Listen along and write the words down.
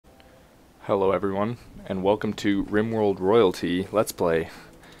Hello everyone, and welcome to Rimworld Royalty Let's Play,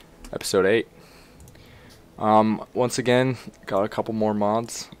 Episode 8. Once again, got a couple more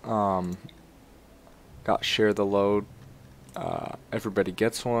mods. Got Share the Load, Everybody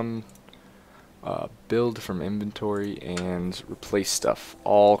Gets One, Build from Inventory, and Replace Stuff.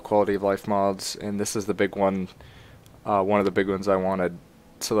 All quality of life mods, and this is the big one, one of the big ones I wanted,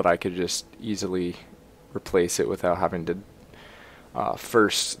 so that I could just easily replace it without having to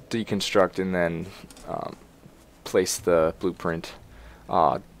first deconstruct and then place the blueprint.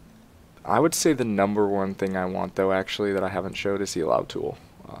 I would say the number one thing I want, though, actually, that I haven't showed is the allow tool.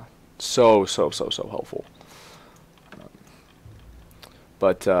 So helpful.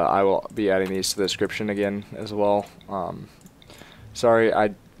 But I will be adding these to the description again as well. Sorry,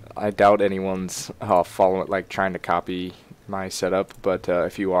 I doubt anyone's following, like, trying to copy my setup, but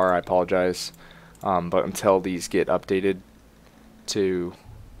if you are, I apologize. But until these get updated to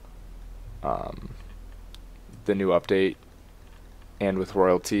the new update and with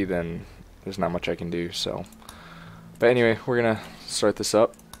royalty, then there's not much I can do. So, but anyway, we're gonna start this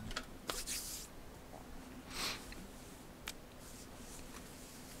up.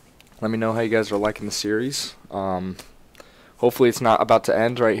 Let me know how you guys are liking the series. Hopefully it's not about to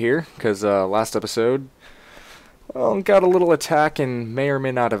end right here, because last episode got a little attack and may or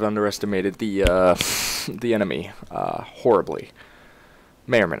may not have underestimated the the enemy horribly.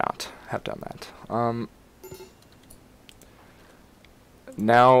 May or may not have done that.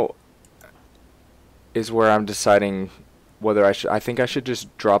 Now is where I'm deciding whether I think I should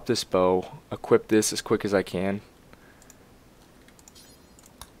just drop this bow, equip this as quick as I can,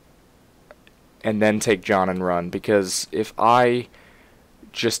 and then take John and run. Because if I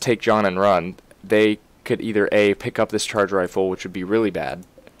just take John and run, they could either A, pick up this charge rifle, which would be really bad,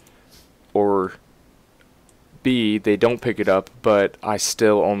 or B, they don't pick it up, but I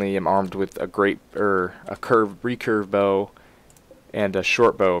still only am armed with a recurve bow and a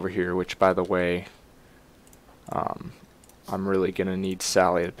short bow over here, which, by the way, I'm really gonna need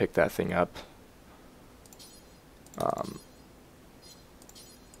Sally to pick that thing up.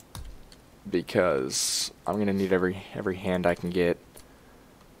 Because I'm gonna need every hand I can get,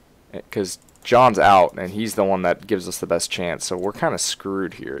 because John's out and he's the one that gives us the best chance, so we're kind of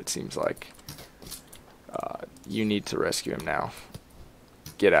screwed here, it seems like. You need to rescue him now.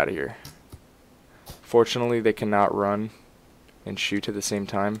 Get out of here. Fortunately, they cannot run and shoot at the same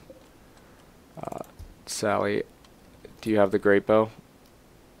time. Sally, do you have the great bow?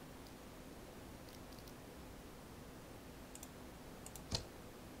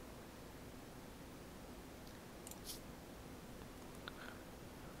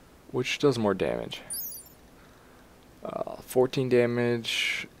 Which does more damage? 14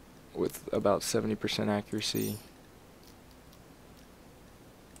 damage with about 70% accuracy.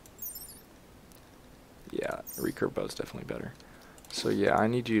 Yeah, recurve bow is definitely better. So yeah, I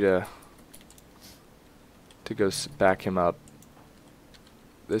need you to go back him up.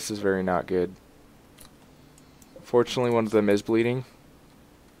 This is very not good. Fortunately, one of them is bleeding.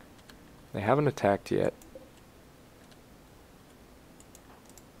 They haven't attacked yet.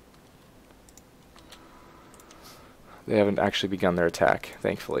 They haven't actually begun their attack,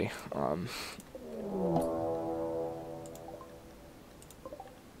 thankfully.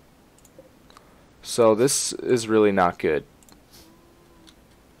 So this is really not good.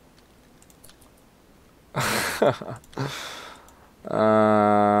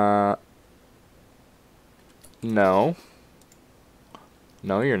 No.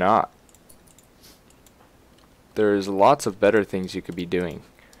 No, you're not. There's lots of better things you could be doing.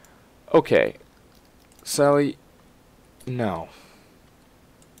 Okay. Sally, no.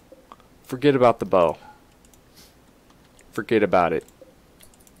 Forget about the bow. Forget about it.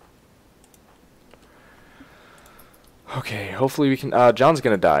 Okay, hopefully we can... John's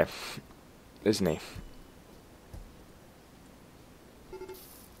gonna die, isn't he?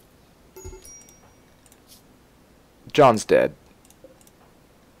 John's dead.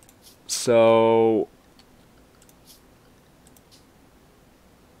 So...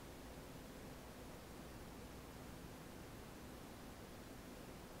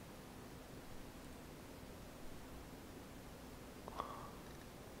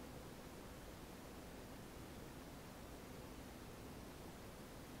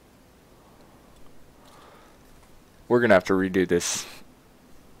 we're gonna have to redo this.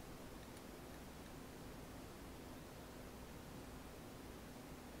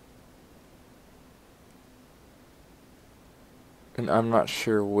 And I'm not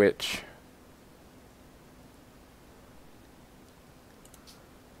sure which.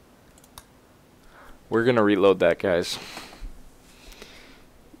 We're gonna reload that, guys.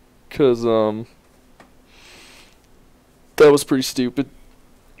 Cause that was pretty stupid.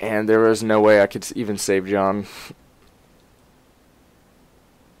 And there was no way I could even save John.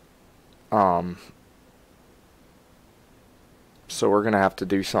 So we're gonna have to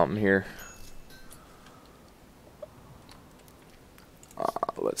do something here.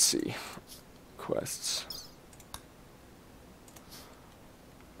 Let's see. Quests.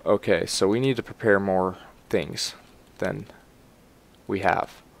 Okay, so we need to prepare more things than we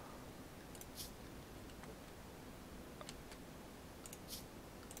have.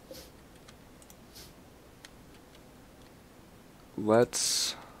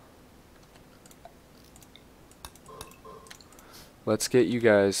 Let's get you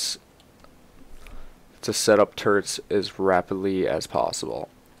guys to set up turrets as rapidly as possible.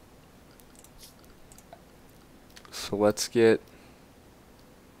 So let's get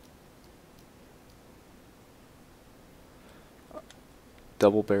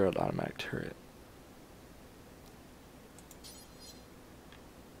double-barreled automatic turret.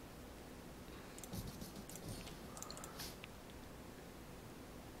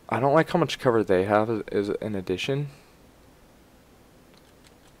 I don't like how much cover they have as an addition.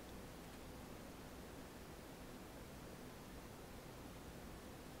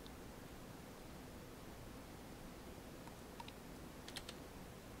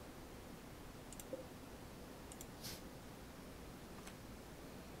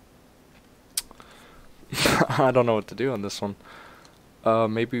 I don't know what to do on this one.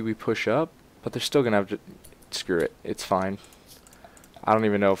 Maybe we push up, but they're still gonna have to. Screw it. It's fine. I don't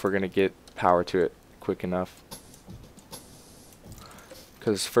even know if we're gonna get power to it quick enough.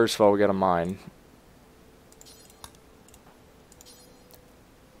 Because first of all, we gotta mine.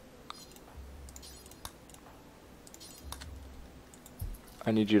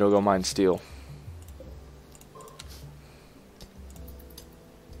 I need you to go mine steel.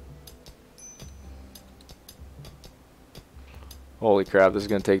 Holy crap, this is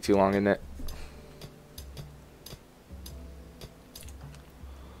going to take too long, isn't it?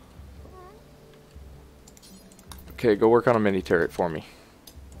 Okay, go work on a mini turret for me.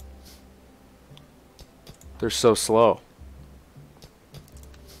 They're so slow.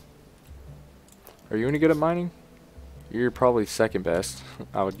 Are you any good at mining? You're probably second best,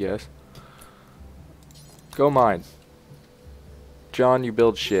 I would guess. Go mine. John, you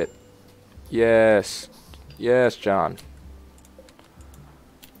build shit. Yes. Yes, John.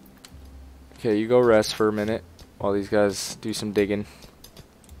 Okay, you go rest for a minute while these guys do some digging.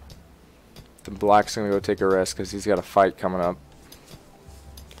 The Black's gonna go take a rest because he's got a fight coming up.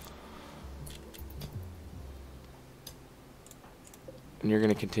 And you're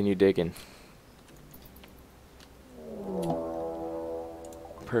gonna continue digging.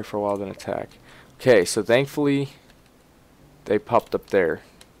 Prepare for a while, then attack. Okay, so thankfully they popped up there.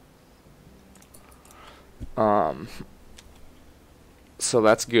 So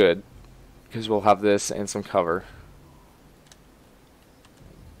that's good. Because we'll have this and some cover.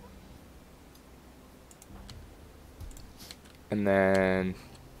 And then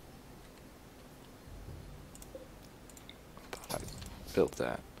I thought I built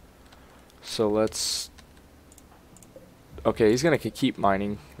that. So let's. Okay, he's gonna keep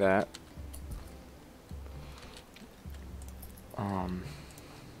mining that.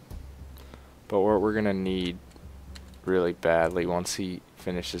 But what we're gonna need really badly once he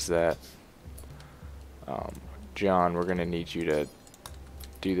finishes that. John, we're gonna need you to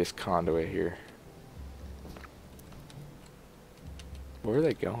do this conduit here. Where are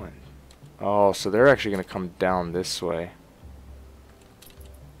they going? Oh, so they're actually gonna come down this way.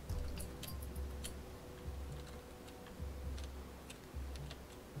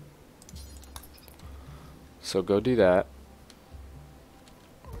 So go do that.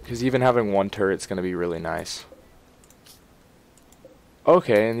 Because even having one turret's gonna be really nice.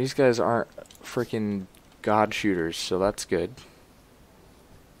 Okay, and these guys aren't freaking god shooters, so that's good.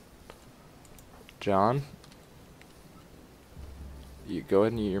 John, you go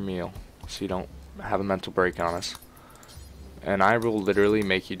ahead and eat your meal so you don't have a mental break on us. And I will literally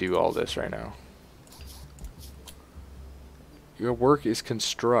make you do all this right now. Your work is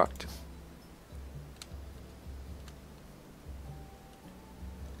construct.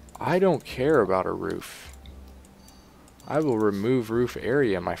 I don't care about a roof. I will remove roof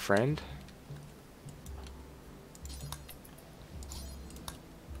area, my friend.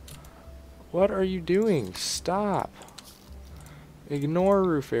 What are you doing? Stop. Ignore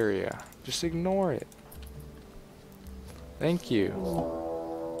roof area. Just ignore it. Thank you.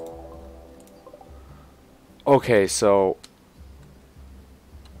 Okay, so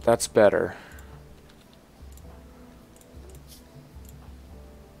that's better.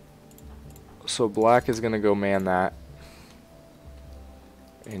 So black is gonna go man that,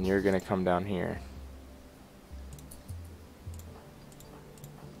 and you're gonna come down here.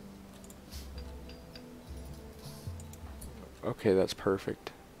 Okay, that's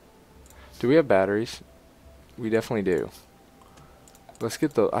perfect. Do we have batteries? We definitely do. Let's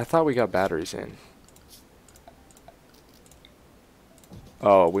get the... I thought we got batteries in.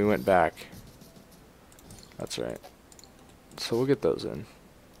 Oh, we went back. That's right. So we'll get those in.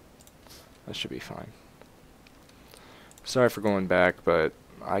 That should be fine. Sorry for going back, but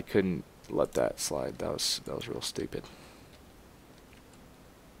I couldn't let that slide. That was real stupid.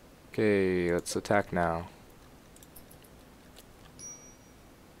 Okay, let's attack now.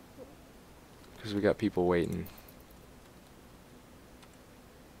 Because we got people waiting.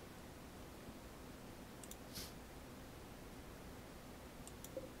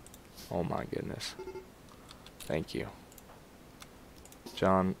 Oh my goodness. Thank you.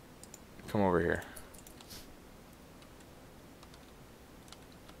 John, come over here.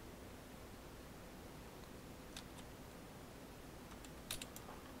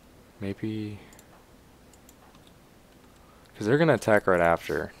 Maybe... because they're going to attack right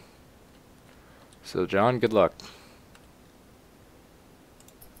after. So John, good luck.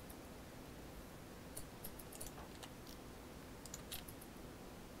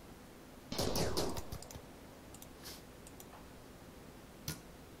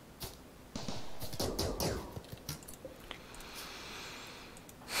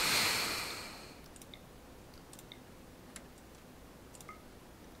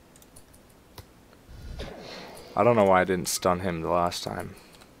 I don't know why I didn't stun him the last time.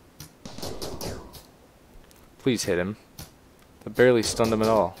 Please hit him. I barely stunned him at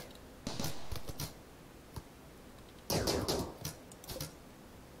all.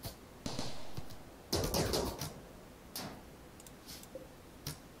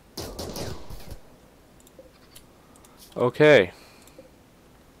 Okay.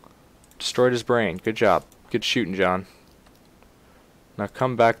 Destroyed his brain. Good job. Good shooting, John. Now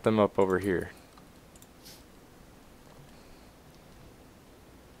come back them up over here.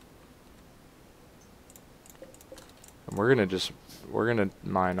 And we're gonna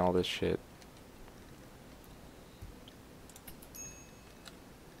mine all this shit.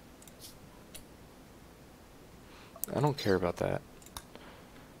 I don't care about that.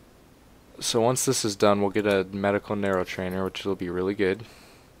 So once this is done, we'll get a medical narrow trainer, which will be really good.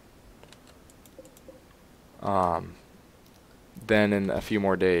 Then in a few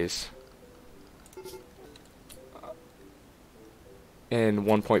more days, in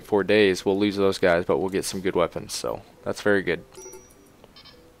 1.4 days, we'll lose those guys, but we'll get some good weapons, so that's very good.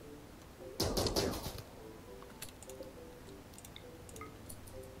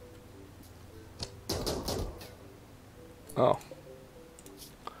 Oh.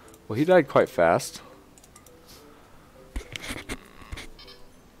 Well, he died quite fast.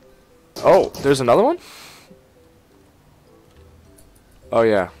 Oh, there's another one? Oh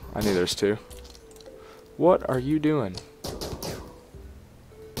yeah, I knew there's two. What are you doing?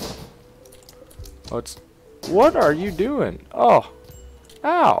 What are you doing? Oh.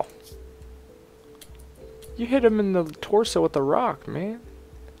 Ow. You hit him in the torso with a rock, man.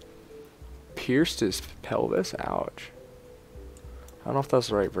 Pierced his pelvis. Ouch. I don't know if that's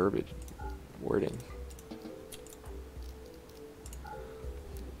the right wording.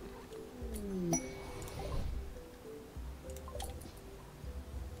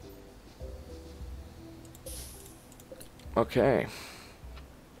 Okay.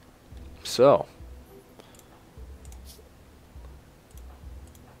 So.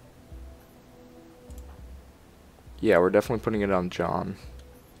 Yeah, we're definitely putting it on John.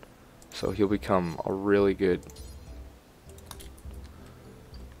 So he'll become a really good...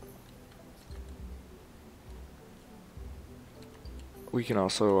 We can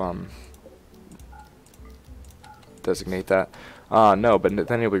also designate that. No, but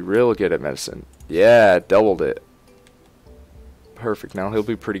then he'll be real good at medicine. Yeah, doubled it. Perfect. Now he'll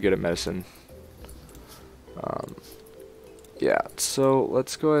be pretty good at medicine. Yeah, so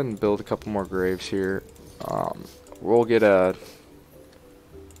let's go ahead and build a couple more graves here. We'll go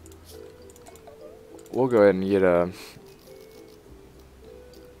ahead and get a...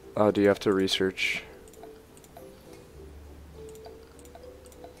 do you have to research?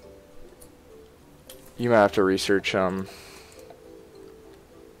 You might have to research, what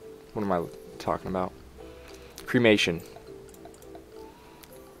am I talking about? Cremation.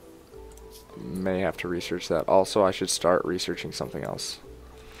 May have to research that. Also, I should start researching something else.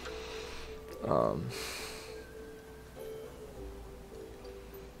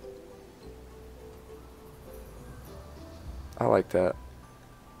 I like that.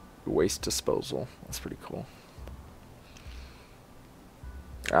 waste disposal. That's pretty cool.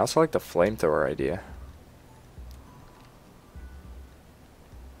 I also like the flamethrower idea.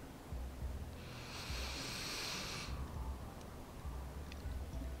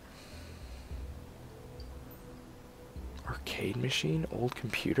 Arcade machine, old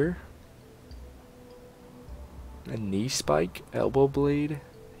computer, a knee spike, elbow blade,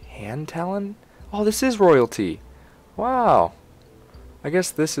 hand talon. Oh, this is royalty. Wow. I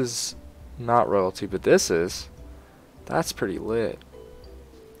guess this is not royalty, but this is. That's pretty lit.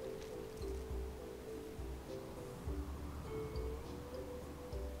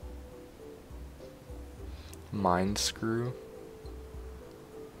 Mind screw,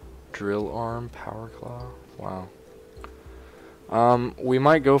 drill arm, power claw. Wow. We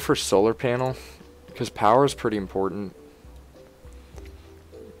might go for solar panel because power is pretty important.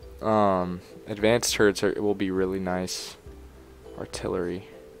 Advanced turrets will be really nice. Artillery.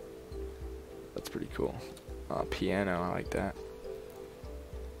 That's pretty cool. Piano, I like that.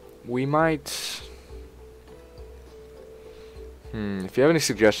 We might. If you have any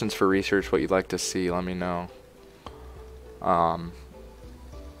suggestions for research, what you'd like to see, let me know. I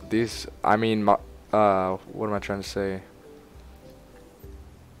mean, what am I trying to say?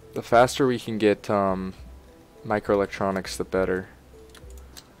 The faster we can get microelectronics, the better.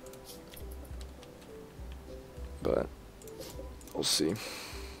 But we'll see.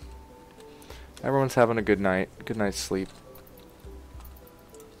 Everyone's having a good night. Good night's sleep.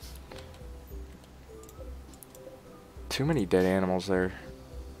 Too many dead animals there.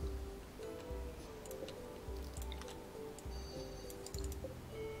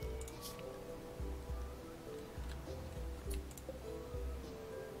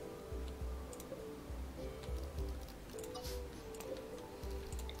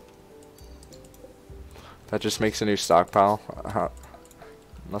 That just makes a new stockpile.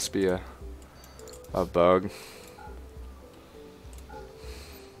 Must be a bug.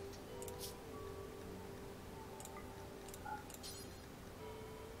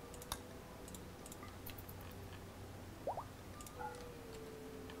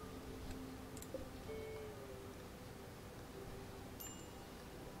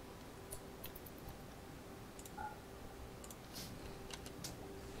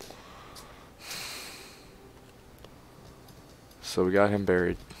 So we got him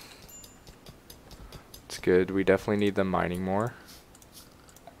buried. It's good. We definitely need them mining more.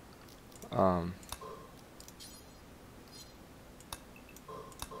 Did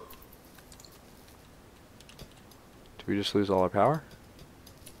we just lose all our power?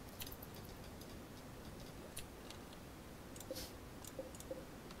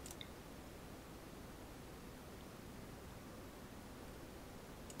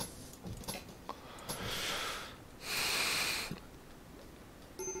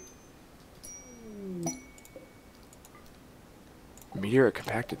 Meteor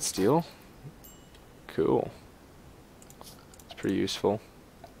compacted steel? Cool. It's pretty useful.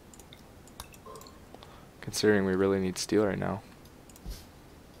 Considering we really need steel right now.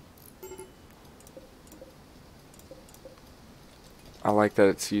 I like that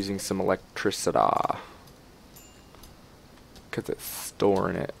it's using some electricity. Cause it's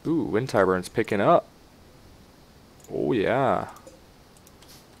storing it. Ooh, wind turbines picking up. Oh yeah.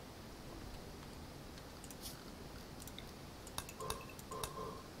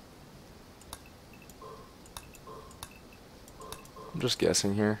 I'm just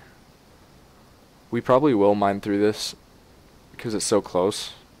guessing here. We probably will mine through this because it's so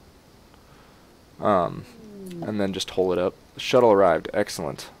close. And then just hold it up. The shuttle arrived.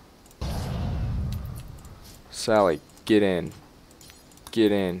 Excellent. Sally, get in.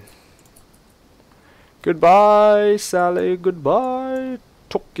 Get in. Goodbye, Sally. Goodbye.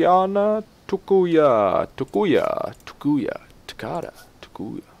 Tokyana. Tukuya. Tukuya. Tukuya. Takata.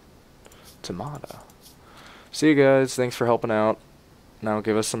 Tukuya. Tamada. See you guys. Thanks for helping out. Now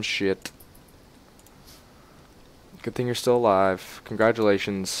give us some shit. Good thing you're still alive.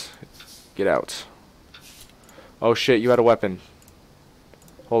 Congratulations. Get out. Oh shit, you had a weapon.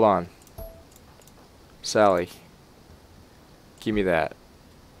 Hold on. Sally. Give me that.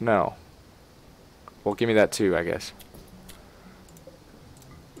 No. Well, give me that too, I guess.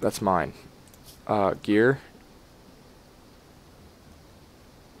 That's mine. Gear.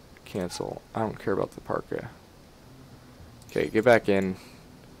 Cancel. I don't care about the parka. Okay, get back in.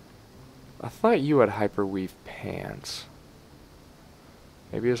 I thought you had hyperweave pants.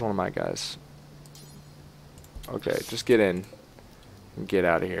 Maybe it was one of my guys. Okay, just get in and get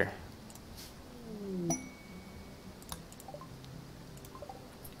out of here.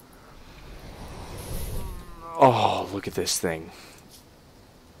 Oh, look at this thing.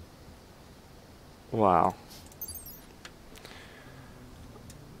 Wow.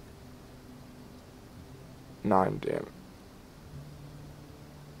 Nine damage.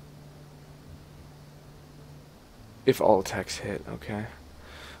 If all attacks hit, okay.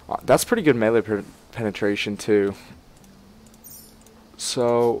 That's pretty good melee penetration too.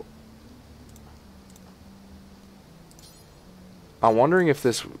 So I'm wondering if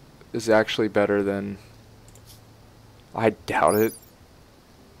this is actually better than... I doubt it.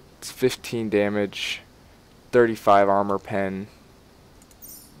 It's 15 damage, 35 armor pen.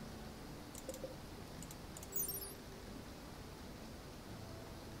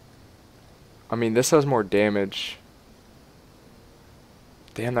 I mean, this has more damage.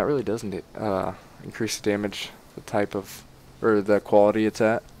 Damn, that really doesn't increase the damage, the type of, or the quality it's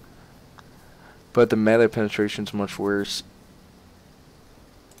at. But the melee penetration's much worse.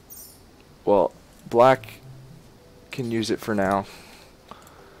 Well, black can use it for now.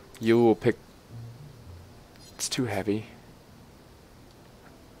 You will pick... It's too heavy.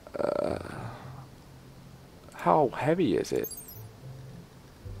 How heavy is it?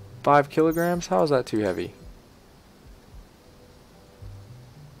 5 kilograms? How is that too heavy?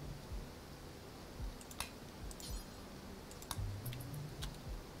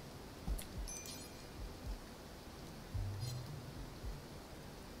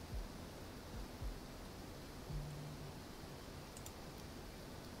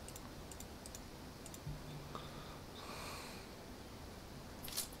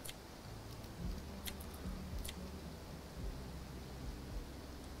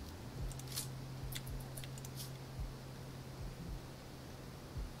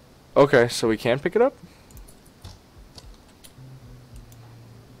 Okay, so we can pick it up?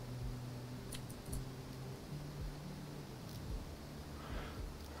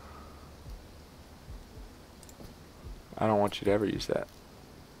 I don't want you to ever use that.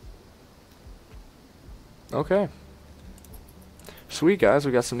 Okay. Sweet, guys,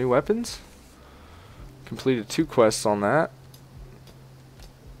 we got some new weapons. Completed 2 quests on that.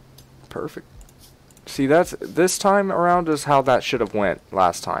 Perfect. See, that's this time around is how that should have went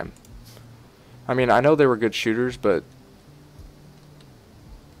last time. I mean, I know they were good shooters, but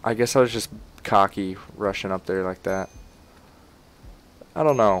I guess I was just cocky rushing up there like that. I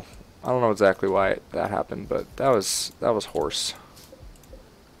don't know. I don't know exactly why that happened, but that was horse.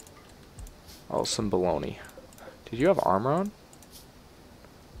 Oh, some baloney. Did you have armor on?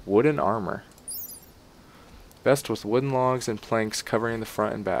 Wooden armor. Vest with wooden logs and planks covering the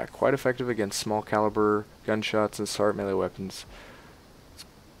front and back. Quite effective against small caliber gunshots and SART melee weapons.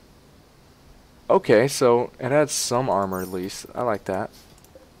 Okay, so it adds some armor at least. I like that.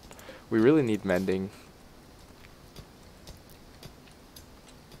 We really need mending.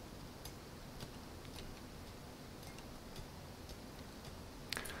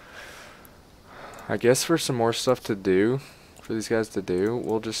 I guess for some more stuff to do, for these guys to do,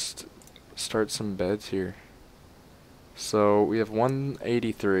 we'll just start some beds here. So we have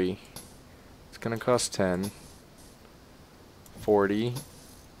 183. It's gonna cost 10. 40.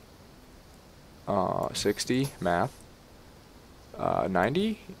 60. Math.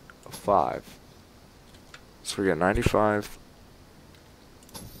 90. 5. So we got 95.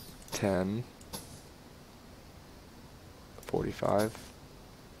 10. 45.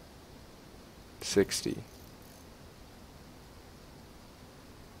 60.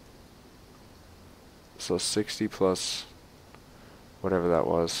 So 60 plus whatever that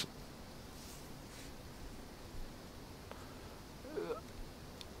was.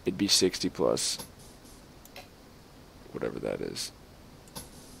 It'd be 60 plus whatever that is.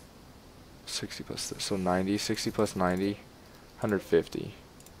 60 plus this. So 90. 60 plus 90. 150.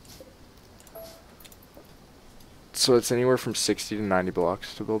 So it's anywhere from 60 to 90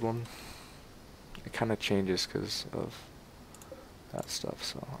 blocks to build one. It kind of changes because of that stuff,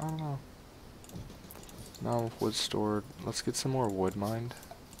 so I don't know. Now wood stored. Let's get some more wood mined.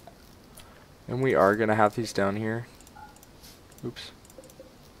 And we are going to have these down here. Oops.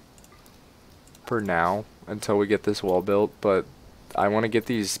 For now, until we get this wall built, but I want to get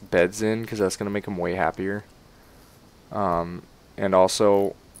these beds in because that's going to make them way happier. And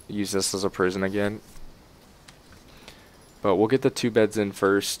also use this as a prison again. But we'll get the 2 beds in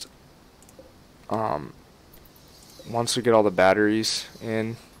first. Once we get all the batteries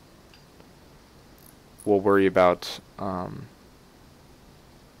in, we'll worry about, once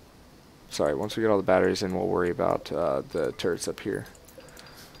we get all the batteries in, we'll worry about the turrets up here.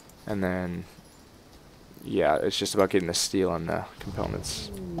 And then, yeah, it's just about getting the steel and the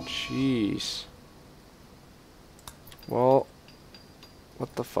components. Jeez. Well,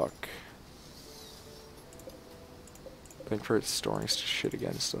 what the fuck? I think for its storing shit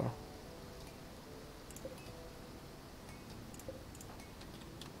again, so.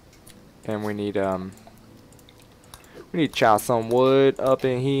 And we need to chop some wood up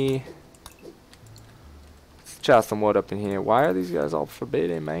in here. Let's chop some wood up in here. Why are these guys all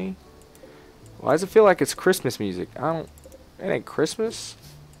forbidden, man? Why does it feel like it's Christmas music? It ain't Christmas.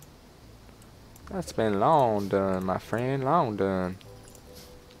 That's been long done, my friend. Long done.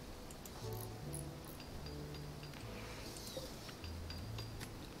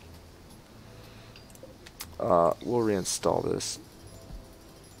 We'll reinstall this.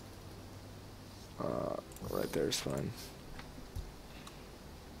 Right there is fine.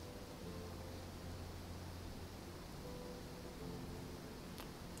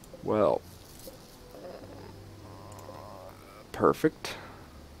 Well, perfect.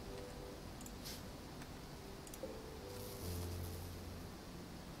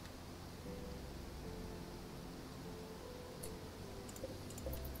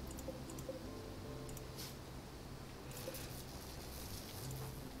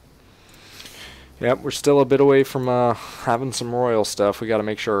 Yep, we're still a bit away from having some royal stuff. We got to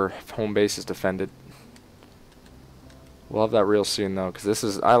make sure our home base is defended. We'll have that real soon though,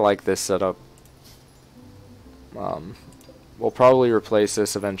 because I like this setup. We'll probably replace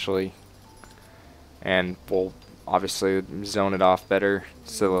this eventually, and we'll obviously zone it off better.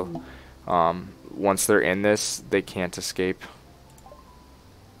 So once they're in this, they can't escape.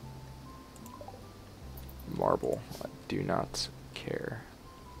 Marble, I do not care.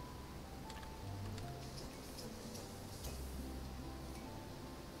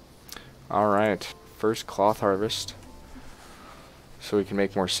 Alright, first cloth harvest. So we can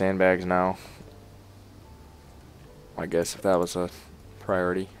make more sandbags now. I guess if that was a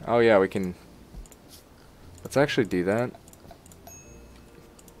priority. Oh yeah, we can... Let's actually do that.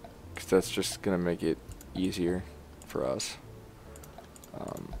 Because that's just going to make it easier for us.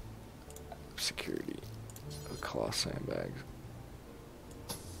 Security. Cloth sandbags.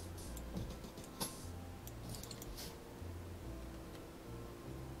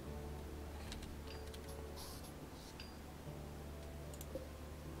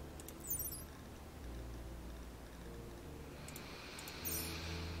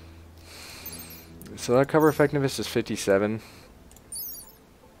 So that cover effectiveness is 57,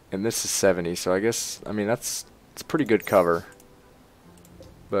 and this is 70. So I guess, I mean, it's pretty good cover,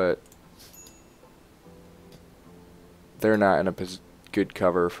 but they're not in a good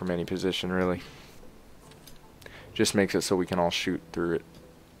cover from any position really. Just makes it so we can all shoot through it,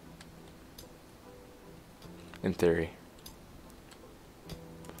 in theory.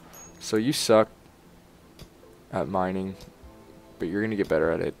 So you suck at mining, but you're gonna get better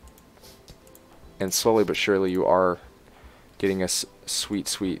at it. And slowly but surely you are getting us sweet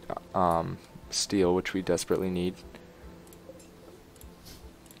steel, which we desperately need.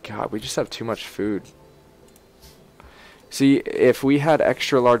 God, we just have too much food. See, if we had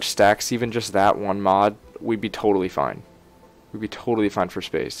extra large stacks, even just that one mod, we'd be totally fine. We'd be totally fine for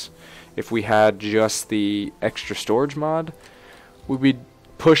space. If we had just the extra storage mod, we'd be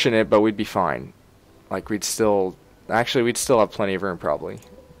pushing it, but we'd be fine. Like, we'd still have plenty of room probably.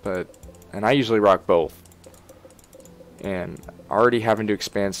 And I usually rock both. And already having to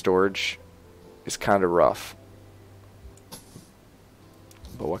expand storage is kind of rough.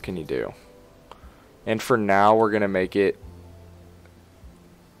 But what can you do? And for now, we're going to make it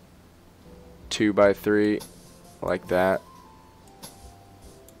 2x3 like that.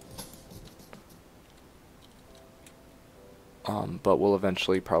 But we'll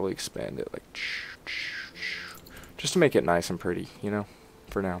eventually probably expand it like just to make it nice and pretty, you know,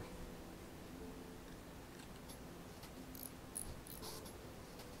 for now.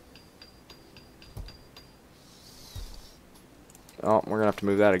 Oh, we're gonna have to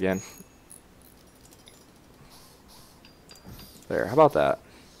move that again. There, how about that?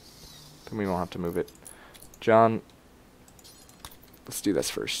 Then we won't have to move it. John, let's do this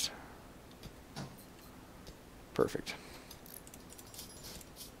first. Perfect.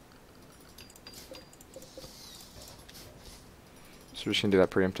 So we're just gonna do that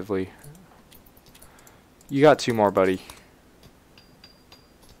preemptively. You got 2 more, buddy.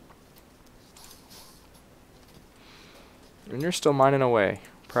 And you're still mining away.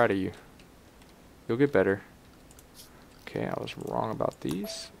 Proud of you. You'll get better. Okay, I was wrong about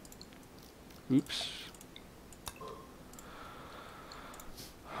these. Oops.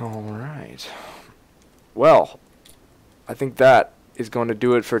 Alright. Well, I think that is going to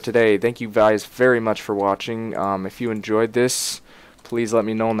do it for today. Thank you guys very much for watching. If you enjoyed this, please let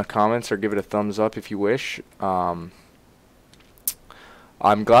me know in the comments or give it a thumbs up if you wish.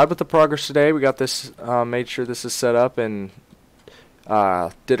 I'm glad with the progress today. We got this, made sure this is set up, and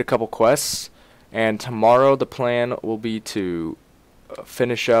did a couple quests. And tomorrow the plan will be to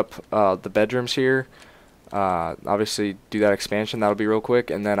finish up the bedrooms here. Obviously do that expansion, that'll be real quick,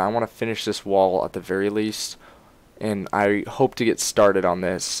 and then I want to finish this wall at the very least, and I hope to get started on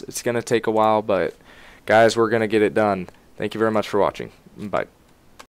this. It's gonna take a while, but guys, we're gonna get it done. Thank you very much for watching. Bye.